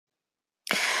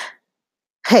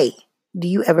Hey, do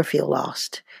you ever feel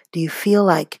lost? Do you feel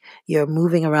like you're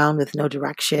moving around with no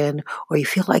direction, or you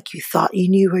feel like you thought you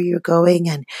knew where you're going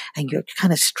and you're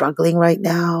kind of struggling right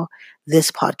now?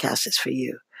 This podcast is for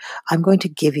you. I'm going to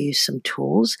give you some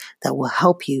tools that will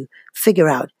help you figure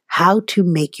out how to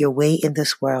make your way in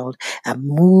this world and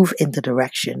move in the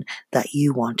direction that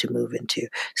you want to move into.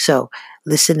 So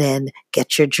listen in,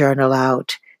 get your journal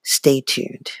out, stay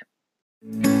tuned.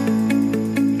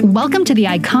 Welcome to the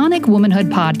Iconic Womanhood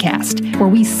Podcast, where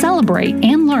we celebrate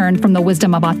and learn from the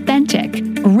wisdom of authentic,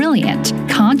 brilliant,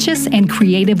 conscious, and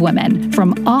creative women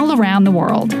from all around the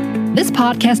world. This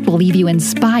podcast will leave you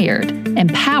inspired,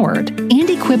 empowered, and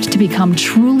equipped to become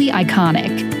truly iconic.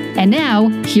 And now,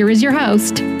 here is your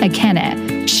host,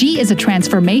 Ekene. She is a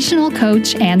transformational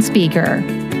coach and speaker.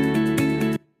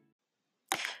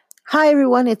 Hi,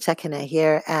 everyone. It's Ekene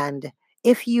here. And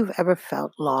if you've ever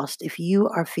felt lost, if you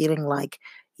are feeling like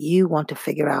you want to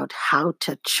figure out how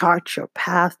to chart your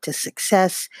path to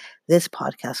success, this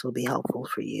podcast will be helpful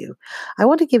for you. I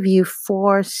want to give you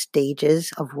 4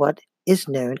 stages of what is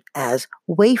known as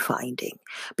wayfinding,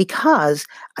 because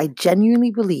I genuinely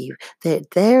believe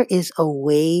that there is a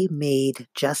way made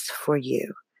just for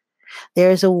you.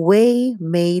 There is a way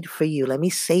made for you. Let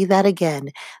me say that again.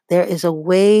 There is a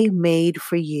way made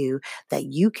for you that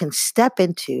you can step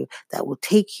into that will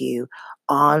take you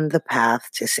on the path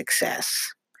to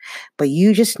success. But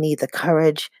you just need the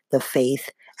courage, the faith,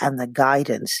 and the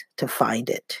guidance to find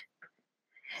it.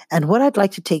 And what I'd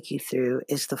like to take you through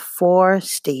is the 4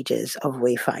 stages of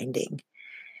wayfinding.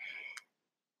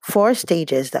 4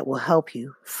 stages that will help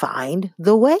you find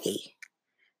the way.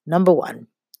 Number 1,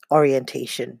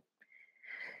 orientation.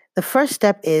 The first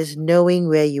step is knowing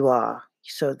where you are.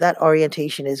 So that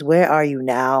orientation is, where are you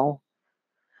now?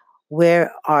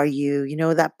 Where are you? You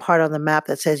know, that part on the map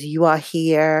that says you are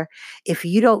here. If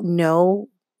you don't know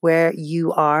where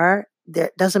you are,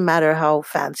 it doesn't matter how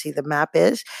fancy the map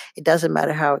is. It doesn't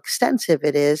matter how extensive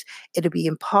it is. It'll be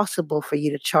impossible for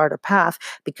you to chart a path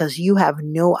because you have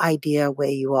no idea where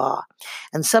you are.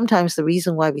 And sometimes the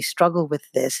reason why we struggle with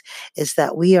this is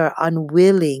that we are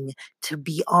unwilling to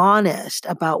be honest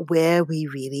about where we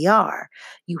really are.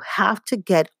 You have to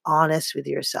get honest with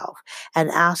yourself and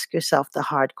ask yourself the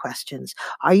hard questions.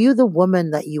 Are you the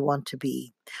woman that you want to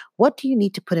be? What do you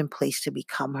need to put in place to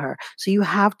become her? So you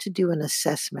have to do an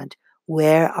assessment.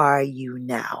 Where are you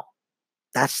now?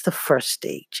 That's the first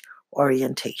stage,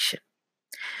 orientation.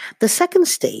 The second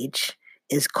stage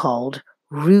is called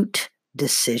route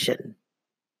decision.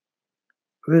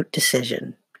 Route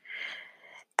decision.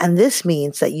 And this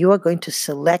means that you are going to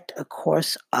select a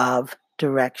course of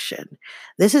direction.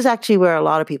 This is actually where a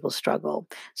lot of people struggle.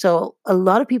 So a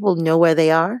lot of people know where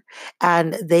they are,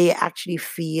 and they actually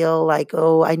feel like,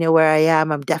 oh, I know where I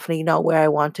am. I'm definitely not where I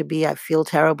want to be. I feel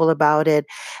terrible about it.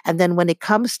 And then when it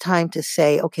comes time to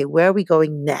say, okay, where are we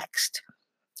going next?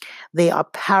 They are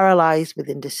paralyzed with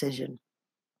indecision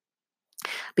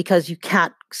because you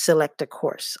can't select a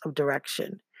course of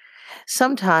direction.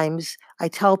 Sometimes I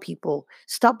tell people,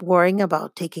 stop worrying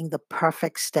about taking the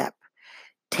perfect step.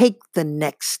 Take the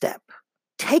next step.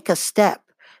 Take a step.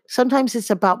 Sometimes it's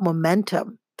about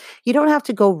momentum. You don't have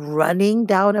to go running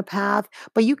down a path,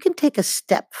 but you can take a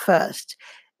step first.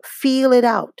 Feel it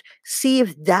out. See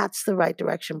if that's the right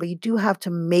direction. But you do have to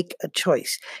make a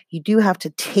choice. You do have to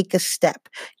take a step.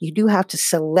 You do have to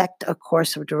select a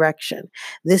course of direction.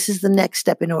 This is the next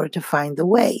step in order to find the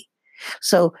way.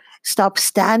 So stop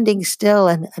standing still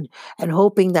and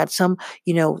hoping that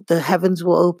the heavens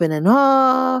will open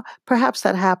and perhaps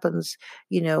that happens,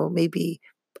 maybe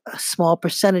a small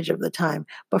percentage of the time.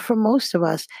 But for most of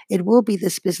us, it will be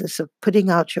this business of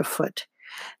putting out your foot,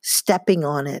 stepping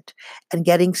on it and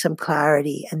getting some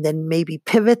clarity, and then maybe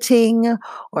pivoting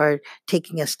or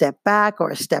taking a step back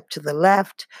or a step to the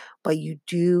left. But you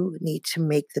do need to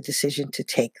make the decision to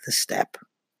take the step.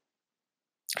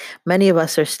 Many of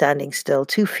us are standing still,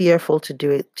 too fearful to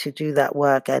do that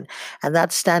work. And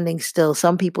that's standing still.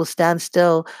 Some people stand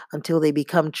still until they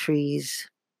become trees.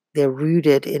 They're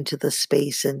rooted into the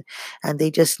space and they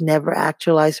just never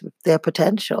actualize their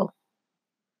potential.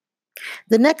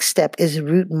 The next step is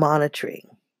route monitoring.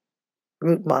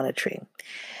 Route monitoring.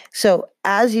 So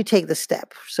as you take the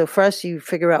step, so first you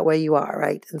figure out where you are,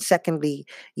 right? And secondly,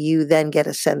 you then get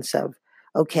a sense of,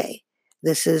 okay,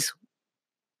 this is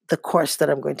the course that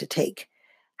I'm going to take.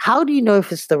 How do you know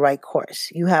if it's the right course?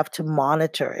 You have to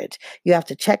monitor it. You have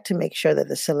to check to make sure that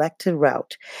the selected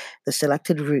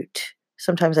route.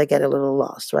 Sometimes I get a little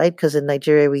lost, right? Because in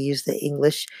Nigeria, we use the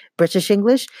English, British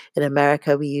English. In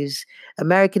America, we use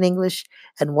American English.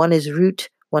 And one is route,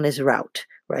 one is route,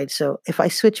 right? So if I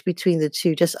switch between the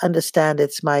two, just understand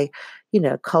it's my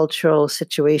cultural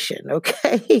situation.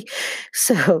 Okay.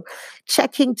 So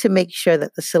checking to make sure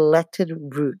that the selected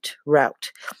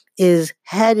route is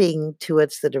heading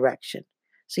towards the direction.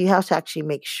 So you have to actually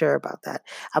make sure about that.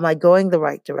 Am I going the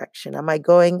right direction? Am I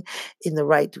going in the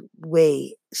right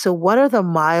way? So what are the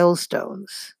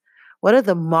milestones? What are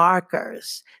the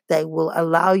markers that will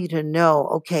allow you to know,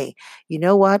 okay, you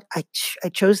know what? I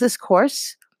chose this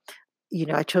course.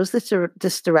 I chose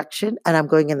this direction and I'm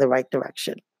going in the right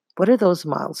direction. What are those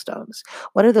milestones?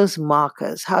 What are those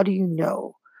markers? How do you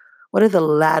know? What are the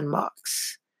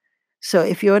landmarks? So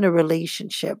if you're in a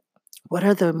relationship, what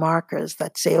are the markers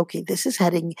that say, okay, this is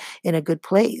heading in a good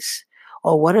place?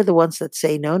 Or what are the ones that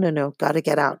say, no, no, no, got to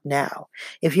get out now?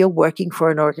 If you're working for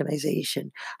an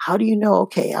organization, how do you know,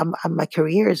 okay, my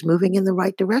career is moving in the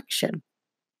right direction?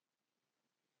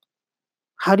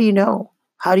 How do you know?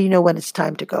 How do you know when it's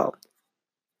time to go?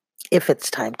 If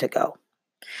it's time to go.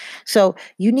 So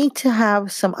you need to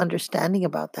have some understanding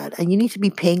about that and you need to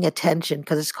be paying attention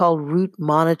because it's called route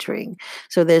monitoring.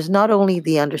 So there's not only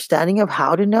the understanding of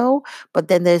how to know, but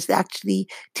then there's actually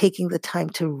taking the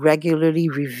time to regularly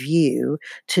review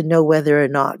to know whether or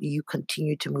not you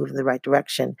continue to move in the right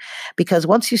direction. Because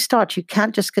once you start, you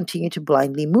can't just continue to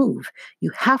blindly move.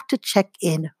 You have to check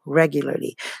in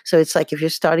regularly. So it's like if you're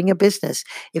starting a business,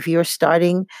 if you're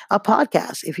starting a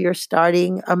podcast, if you're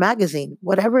starting a magazine,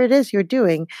 whatever it is you're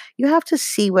doing, you have to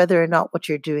see whether or not what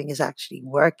you're doing is actually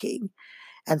working.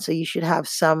 And so you should have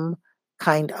some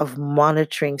kind of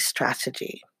monitoring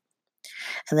strategy.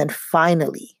 And then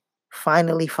finally,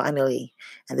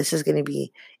 and this is going to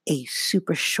be a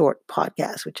super short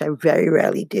podcast, which I very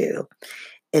rarely do,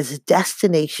 is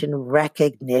destination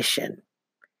recognition.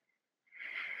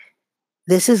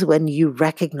 This is when you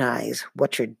recognize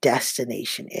what your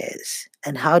destination is.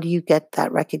 And how do you get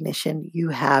that recognition? You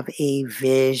have a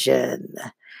vision.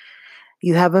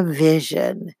 You have a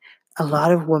vision. A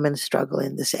lot of women struggle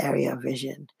in this area of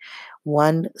vision.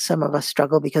 One, some of us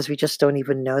struggle because we just don't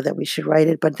even know that we should write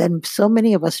it. But then so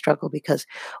many of us struggle because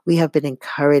we have been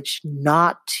encouraged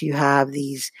not to have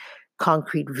these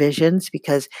concrete visions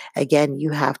because, again,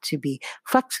 you have to be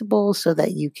flexible so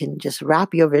that you can just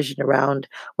wrap your vision around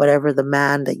whatever the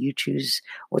man that you choose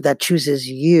or that chooses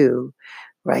you,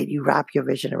 right? You wrap your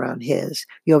vision around his.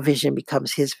 Your vision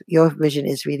becomes his. Your vision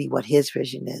is really what his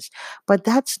vision is. But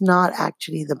that's not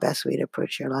actually the best way to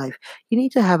approach your life. You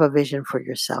need to have a vision for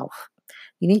yourself.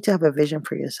 You need to have a vision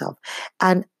for yourself.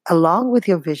 And along with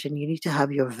your vision, you need to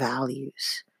have your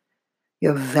values.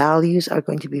 Your values are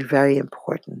going to be very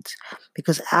important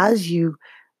because as you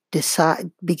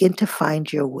begin to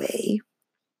find your way,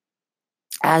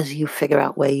 as you figure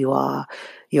out where you are,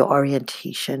 your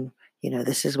orientation,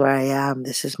 this is where I am,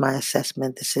 this is my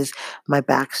assessment, this is my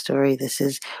backstory, this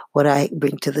is what I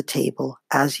bring to the table.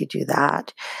 As you do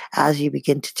that, as you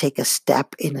begin to take a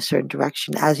step in a certain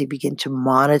direction, as you begin to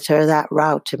monitor that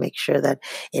route to make sure that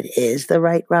it is the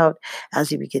right route,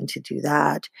 as you begin to do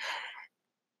that,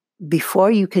 before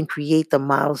you can create the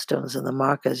milestones and the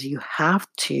markers, you have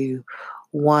to,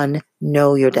 one,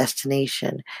 know your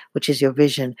destination, which is your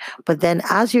vision. But then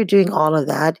as you're doing all of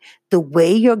that, the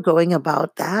way you're going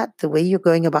about that, the way you're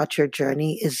going about your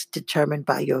journey is determined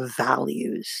by your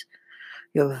values.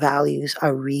 Your values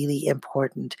are really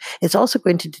important. It's also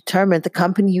going to determine the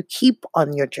company you keep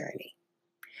on your journey.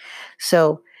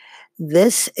 So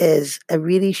this is a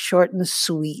really short and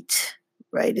sweet,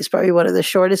 right? It's probably one of the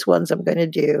shortest ones I'm going to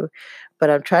do, but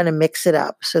I'm trying to mix it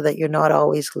up so that you're not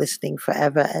always listening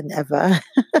forever and ever.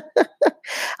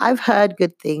 I've heard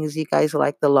good things. You guys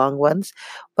like the long ones,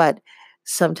 but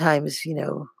sometimes, we've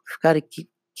got to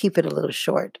keep it a little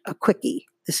short, a quickie.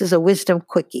 This is a wisdom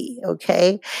quickie,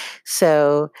 okay?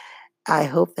 So I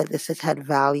hope that this has had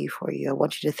value for you. I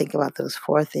want you to think about those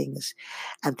 4 things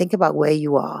and think about where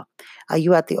you are. Are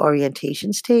you at the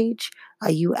orientation stage?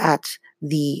 Are you at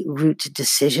the route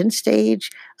decision stage?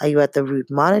 Are you at the route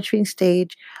monitoring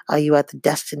stage? Are you at the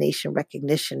destination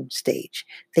recognition stage?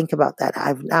 Think about that.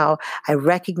 I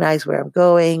recognize where I'm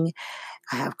going.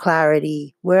 I have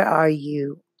clarity. Where are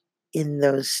you in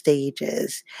those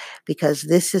stages? Because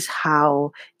this is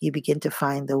how you begin to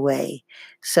find the way.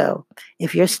 So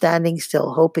if you're standing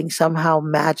still, hoping somehow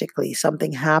magically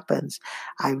something happens,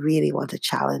 I really want to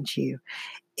challenge you.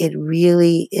 It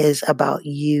really is about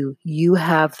you. You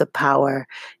have the power.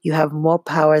 You have more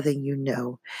power than you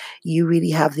know. You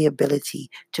really have the ability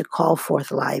to call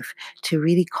forth life, to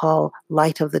really call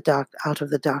light of the dark out of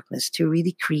the darkness, to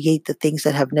really create the things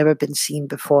that have never been seen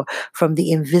before. From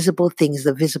the invisible things,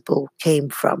 the visible came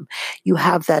from. You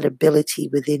have that ability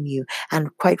within you.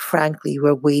 And quite frankly,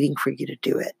 we're waiting for you to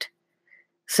do it.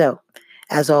 So,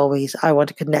 As always, I want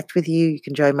to connect with you. You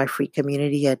can join my free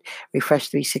community at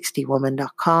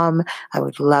refresh360woman.com. I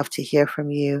would love to hear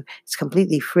from you. It's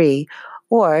completely free.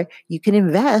 Or you can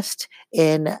invest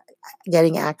in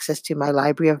getting access to my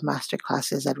library of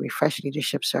masterclasses at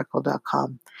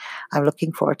refreshleadershipcircle.com. I'm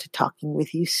looking forward to talking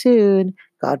with you soon.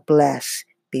 God bless.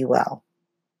 Be well.